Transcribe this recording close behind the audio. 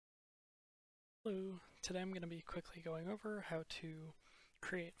Hello, today I'm going to be quickly going over how to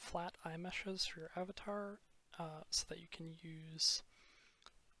create flat eye meshes for your avatar so that you can use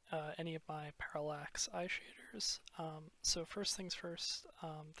any of my parallax eye shaders. So first things first,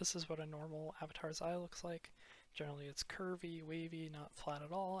 this is what a normal avatar's eye looks like. Generally it's curvy, wavy, not flat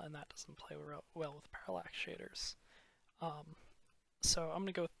at all, and that doesn't play well with parallax shaders. So I'm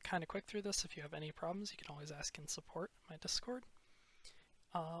going to go kind of quick through this. If you have any problems, you can always ask in support in my Discord.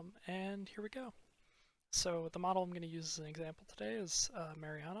 And here we go. So the model I'm going to use as an example today is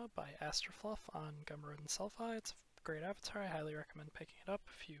Mariana by Astrofluff on Gumroad and Selfie. It's a great avatar. I highly recommend picking it up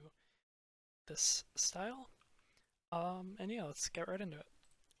if you this style. And yeah, let's get right into it.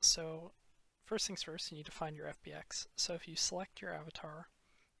 So first things first, you need to find your FBX. So if you select your avatar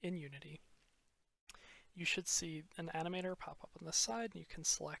in Unity, you should see an animator pop up on this side, and you can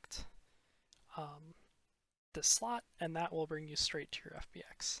select this slot, and that will bring you straight to your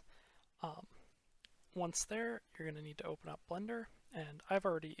FBX. Once there, you're going to need to open up Blender, and I've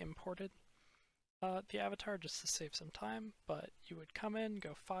already imported the avatar just to save some time, but you would come in,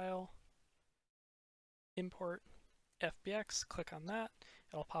 go File, Import, FBX, click on that,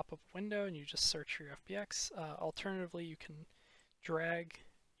 it'll pop up a window and you just search for your FBX. Alternatively, you can drag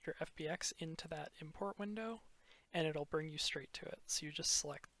your FBX into that import window and it'll bring you straight to it. So you just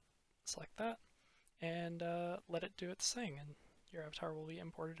select that and let it do its thing, and your avatar will be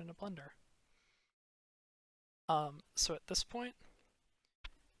imported into Blender. So at this point,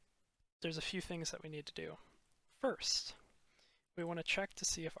 there's a few things that we need to do. First, we want to check to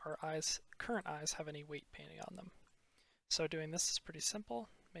see if our current eyes have any weight painting on them. So doing this is pretty simple.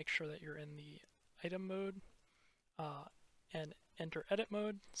 Make sure that you're in the item mode and enter edit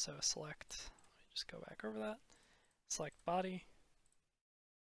mode. So select, let me just go back over that, select body,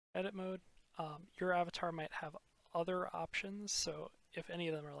 edit mode. Your avatar might have other options, so if any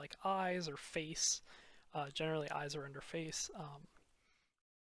of them are like eyes or face, generally eyes are under face,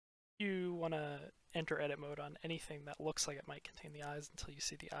 you want to enter edit mode on anything that looks like it might contain the eyes until you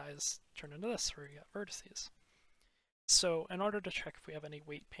see the eyes turn into this, where you got vertices. So in order to check if we have any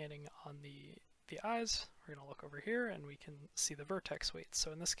weight painting on the eyes, we're going to look over here and we can see the vertex weight.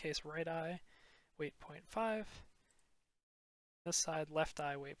 So in this case, right eye, weight 0.5. This side, left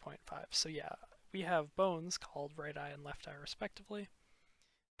eye, weight 0.5. So yeah, we have bones called right eye and left eye respectively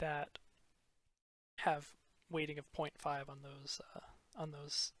that have weighting of 0.5 on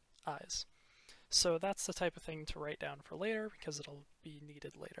those eyes. So that's the type of thing to write down for later because it'll be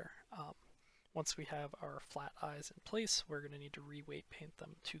needed later. Once we have our flat eyes in place, we're going to need to re-weight paint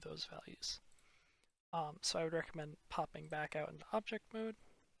them to those values. So I would recommend popping back out into object mode,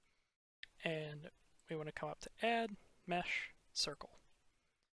 and we want to come up to add, mesh, circle.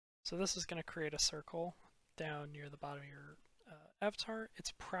 So this is going to create a circle down near the bottom of your avatar.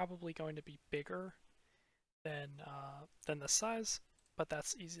 It's probably going to be bigger than the size, but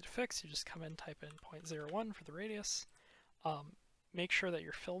that's easy to fix. You just come in, type in 0.01 for the radius. Make sure that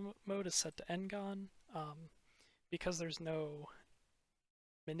your fill mode is set to Ngon, because there's no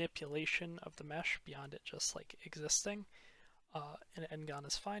manipulation of the mesh beyond it just like existing. And Ngon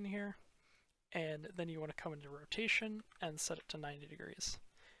is fine here. And then you want to come into rotation and set it to 90 degrees.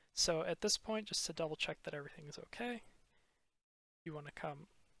 So at this point, just to double check that everything is okay, you want to come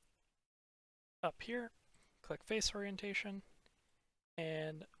up here, click face orientation,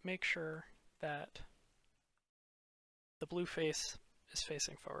 and make sure that the blue face is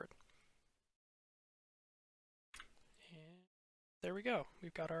facing forward. And there we go.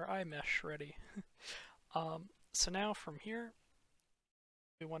 We've got our eye mesh ready. So now from here,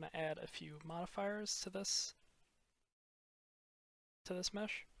 we want to add a few modifiers to this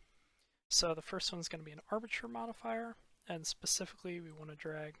mesh. So the first one's going to be an armature modifier, and specifically we want to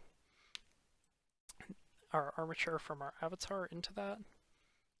drag our armature from our avatar into that.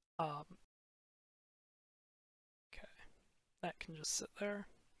 Okay, that can just sit there.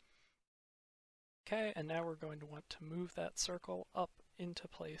 Okay, and now we're going to want to move that circle up into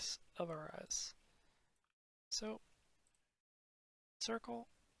place of our eyes. So, circle,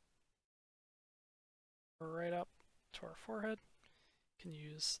 right up to our forehead. You can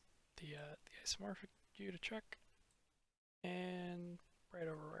use the isomorphic view to check, and right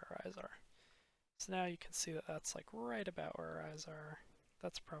over where our eyes are. So now you can see that that's like right about where our eyes are.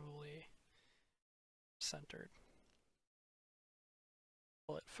 That's probably centered.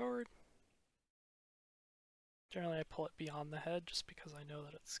 Pull it forward. Generally I pull it beyond the head just because I know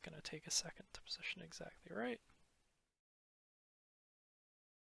that it's going to take a second to position exactly right.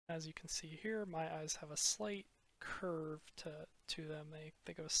 As you can see here, my eyes have a slight curve to them.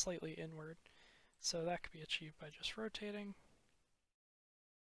 They go slightly inward. So that could be achieved by just rotating.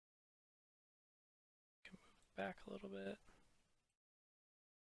 back a little bit,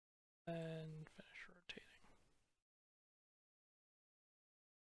 and finish rotating.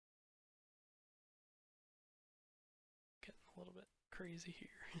 Getting a little bit crazy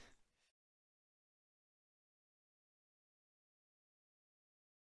here.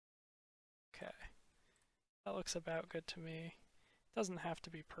 Okay, that looks about good to me. Doesn't have to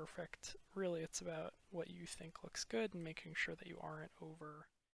be perfect. Really, it's about what you think looks good and making sure that you aren't over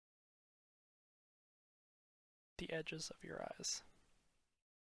the edges of your eyes.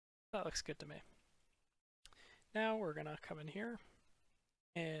 That looks good to me. Now we're gonna come in here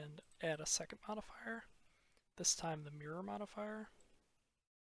and add a second modifier, this time the mirror modifier.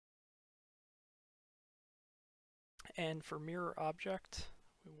 And for mirror object,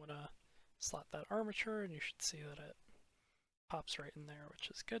 we want to slot that armature, and you should see that it pops right in there, which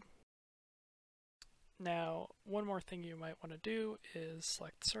is good. Now, one more thing you might want to do is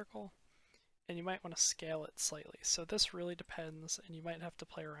select circle, and you might want to scale it slightly. So this really depends, and you might have to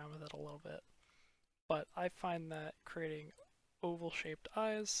play around with it a little bit. But I find that creating oval-shaped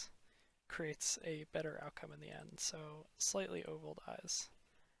eyes creates a better outcome in the end. So slightly ovaled eyes.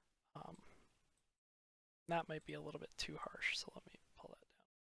 That might be a little bit too harsh, so let me pull that down.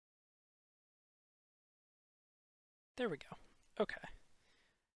 There we go. Okay.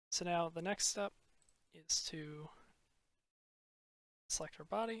 So now the next step is to select our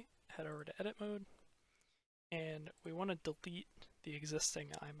body, head over to edit mode, and we want to delete the existing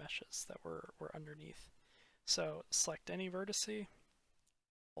eye meshes that were underneath. So select any vertice,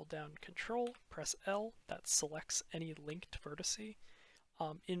 hold down Control, press L, that selects any linked vertice.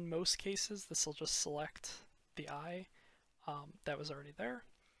 In most cases, this will just select the eye that was already there.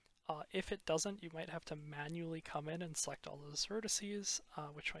 If it doesn't, you might have to manually come in and select all those vertices,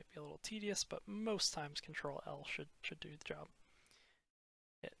 which might be a little tedious, but most times Control L should do the job.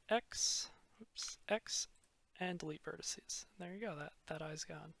 Hit X, X, and delete vertices. And there you go, that eye's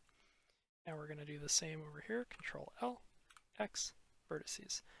gone. Now we're going to do the same over here, Control L, X,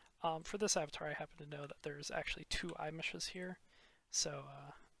 vertices. For this avatar, I happen to know that there's actually 2 eye meshes here, so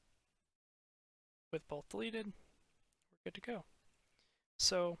with both deleted, we're good to go.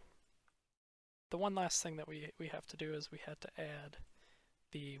 So the one last thing that we have to do is we had to add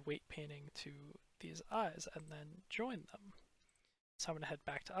the weight painting to these eyes and then join them. So I'm going to head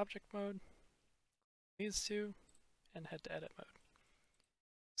back to object mode, these two, and head to edit mode.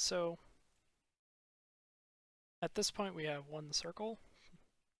 So at this point we have one circle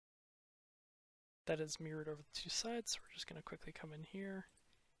that is mirrored over the 2 sides, so we're just going to quickly come in here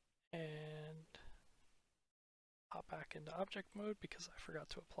and hop back into object mode because I forgot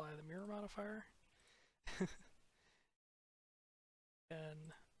to apply the mirror modifier.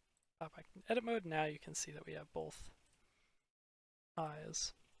 And pop back in edit mode. Now you can see that we have both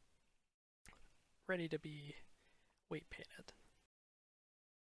eyes ready to be weight painted.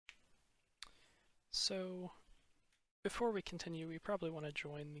 So before we continue, we probably want to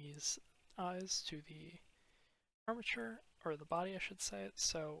join these eyes to the armature, or the body I should say.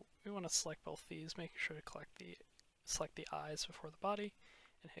 So we want to select both these, making sure to select the eyes before the body,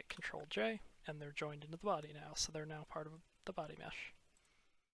 and hit Control J, and they're joined into the body now, so they're now part of the body mesh.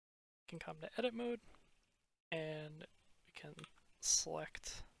 We can come to edit mode, and we can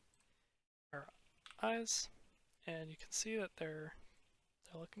select our eyes, and you can see that they're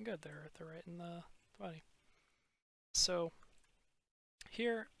looking good. They're right in the body. So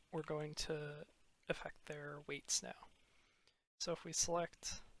here we're going to affect their weights now. So if we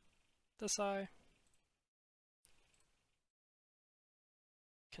select this eye,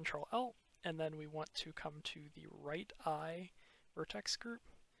 Control L, and then we want to come to the right eye vertex group.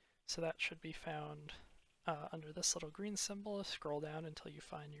 So that should be found under this little green symbol. Scroll down until you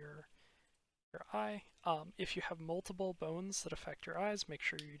find your eye. If you have multiple bones that affect your eyes, make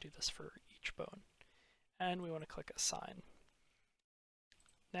sure you do this for each bone. And we want to click Assign.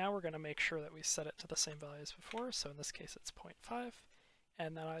 Now we're going to make sure that we set it to the same value as before, so in this case it's 0.5,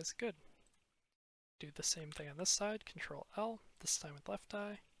 and that eye's good. Do the same thing on this side, Control L, this time with left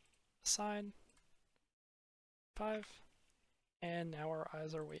eye, Assign, 5, and now our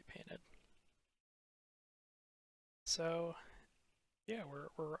eyes are weight painted. So yeah,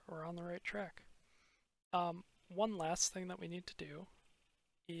 we're on the right track. One last thing that we need to do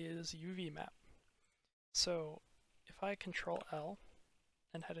is UV map. So if I Control L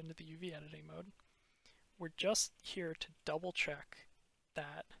and head into the UV editing mode, we're just here to double check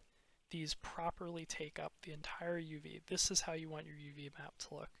that these properly take up the entire UV. This is how you want your UV map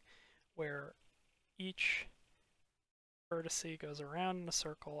to look, where each vertice goes around in a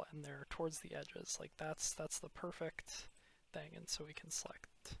circle and they're towards the edges. Like that's the perfect thing, and so we can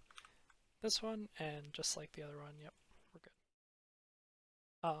select this one, and just like the other one, yep, we're good.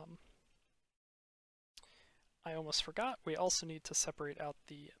 I almost forgot, we also need to separate out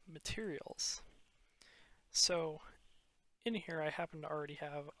the materials. So in here I happen to already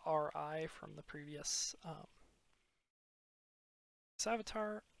have RI from the previous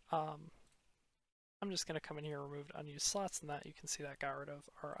avatar. I'm just going to come in here, remove unused slots, and that you can see that got rid of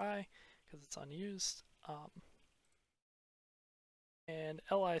RI because it's unused. And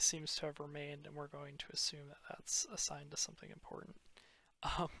LI seems to have remained, and we're going to assume that that's assigned to something important.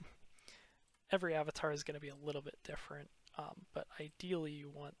 Every avatar is going to be a little bit different, but ideally you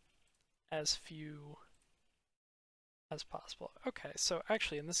want as few as possible. Okay, so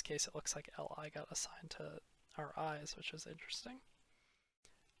actually in this case it looks like LI got assigned to our eyes, which is interesting.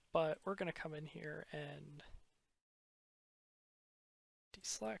 But we're going to come in here and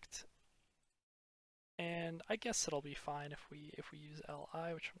deselect, and I guess it'll be fine if we use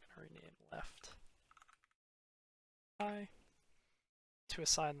LI, which I'm going to rename left eye, to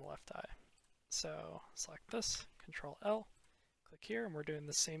assign the left eye. So select this, Control L, click here, and we're doing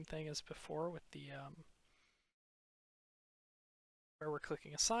the same thing as before with the where we're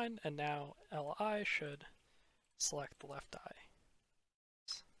clicking assign, and now LI should select the left eye.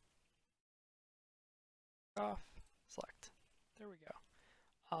 Off, select. There we go.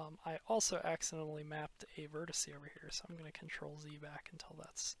 I also accidentally mapped a vertex over here, so I'm going to Control Z back until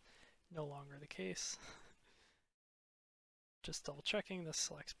that's no longer the case. Just double checking, this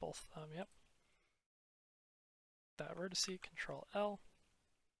selects both of them, yep. That vertex, Control L,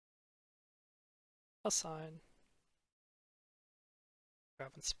 assign,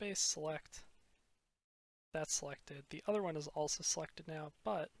 grab in space, select, that's selected. The other one is also selected now,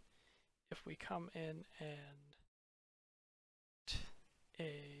 but if we come in and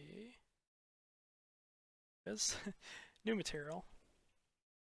new material,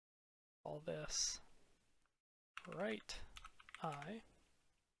 all this right eye,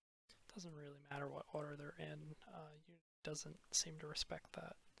 doesn't really matter what order they're in, Unity doesn't seem to respect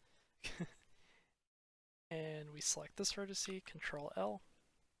that. And we select this vertex, Control L,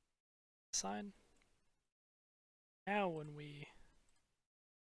 assign. Now when we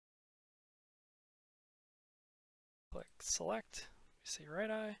click select, we see right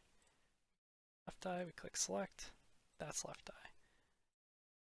eye, left eye, we click select, that's left eye.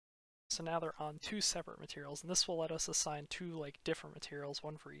 So now they're on two separate materials, and this will let us assign two different materials,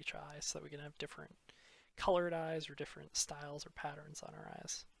 one for each eye, so that we can have different colored eyes or different styles or patterns on our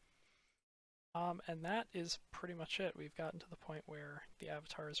eyes. And that is pretty much it. We've gotten to the point where the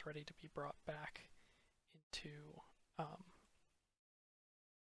avatar is ready to be brought back into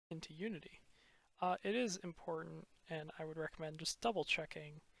Unity. It is important, and I would recommend just double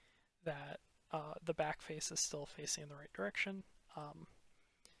checking that the back face is still facing in the right direction.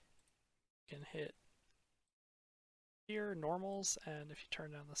 You can hit here, normals, and if you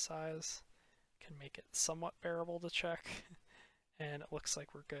turn down the size, can make it somewhat bearable to check. And it looks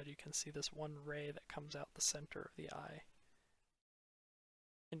like we're good. You can see this one ray that comes out the center of the eye,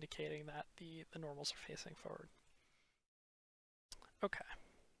 indicating that the normals are facing forward. Okay.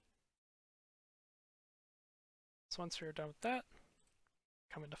 So once you're done with that,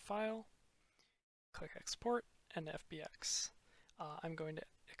 come into File, click Export, and FBX. I'm going to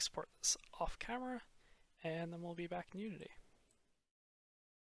export this off camera, and then we'll be back in Unity.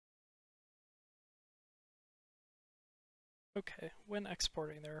 Okay, when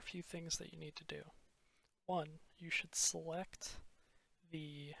exporting, there are a few things that you need to do. One, you should select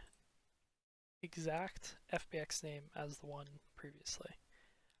the exact FBX name as the one previously.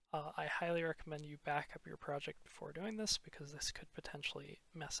 I highly recommend you back up your project before doing this because this could potentially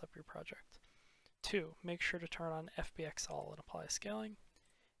mess up your project. 2, make sure to turn on FBX all and apply scaling.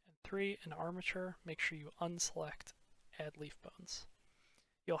 And 3, in armature, make sure you unselect add leaf bones.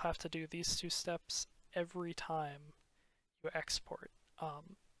 You'll have to do these 2 steps every time you export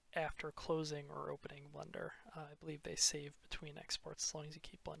after closing or opening Blender. I believe they save between exports as long as you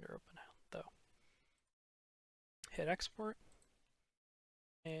keep Blender open though. Hit export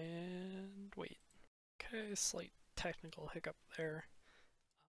and wait. Okay, slight technical hiccup there.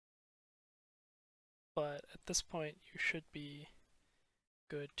 But at this point you should be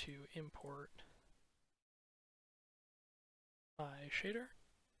good to import eye shader,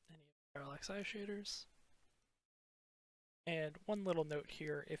 any parallax eye shaders. And one little note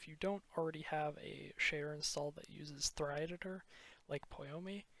here, if you don't already have a shader installed that uses ThriEditor, like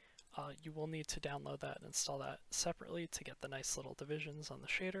Poyomi, you will need to download that and install that separately to get the nice little divisions on the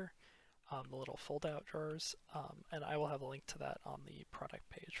shader, the little fold-out drawers, and I will have a link to that on the product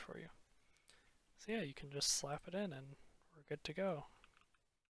page for you. So yeah, you can just slap it in and we're good to go.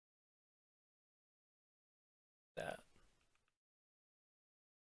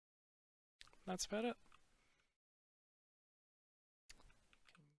 that's about it.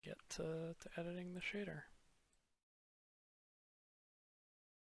 Get to editing the shader.